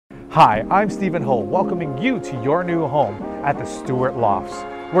Hi, I'm Stephen Ho, welcoming you to your new home at the Stewart Lofts,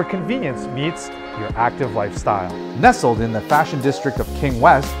 where convenience meets your active lifestyle. Nestled in the fashion district of King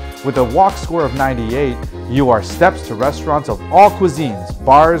West, with a walk score of 98, you are steps to restaurants of all cuisines,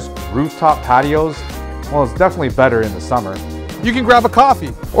 bars, rooftop patios. Well, it's definitely better in the summer. You can grab a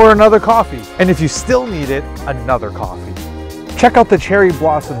coffee or another coffee, and if you still need it, another coffee. Check out the cherry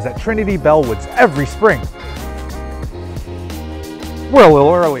blossoms at Trinity Bellwoods every spring. We're a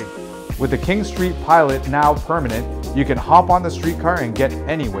little early. With the King Street Pilot now permanent, you can hop on the streetcar and get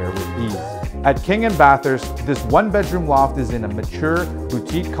anywhere with ease. At King and Bathurst, this one-bedroom loft is in a mature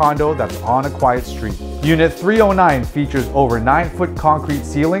boutique condo that's on a quiet street. Unit 309 features over 9-foot concrete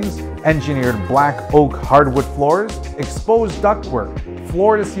ceilings, engineered black oak hardwood floors, exposed ductwork,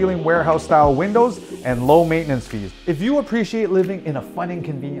 floor-to-ceiling warehouse-style windows, and low maintenance fees. If you appreciate living in a fun and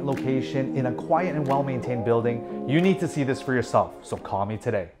convenient location in a quiet and well-maintained building, you need to see this for yourself, so call me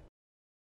today.